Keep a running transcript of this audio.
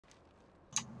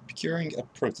Procuring a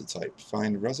prototype.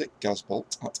 Find Razak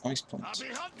Gazbolt at Ice Point.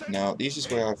 Now, the easiest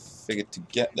way I've figured to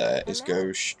get there is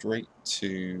go straight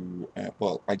to,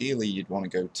 well, ideally you'd want to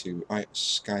go to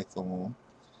Skythorn,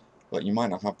 but you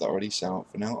might not have that already, so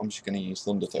for now I'm just going to use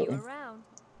Thunder Totem.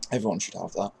 Everyone should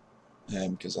have that,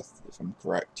 because if I'm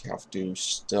correct, you have to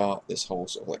start this whole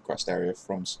sort of like quest area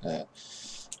from, what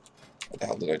the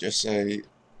hell did I just say?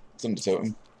 Thunder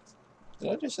Totem. Did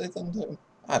I just say Thunder Totem?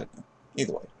 I don't know.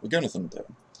 Either way, we're going to Thunder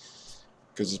Totem,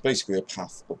 because there's basically a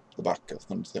path up the back of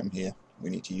Thunder Totem here we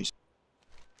need to use.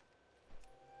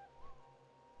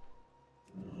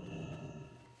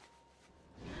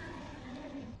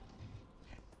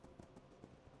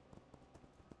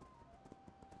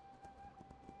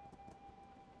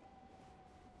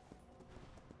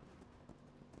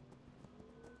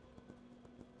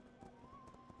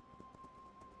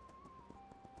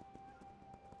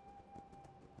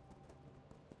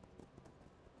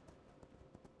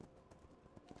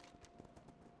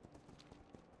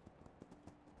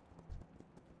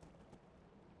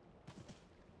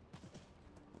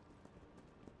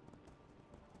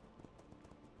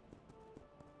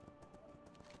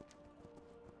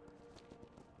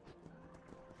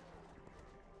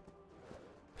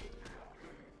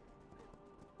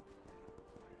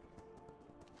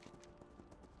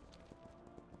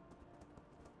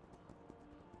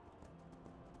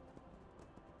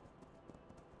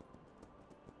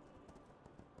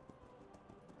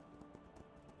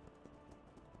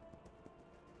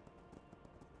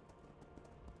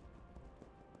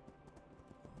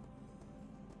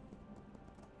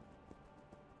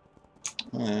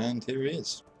 And here he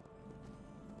is.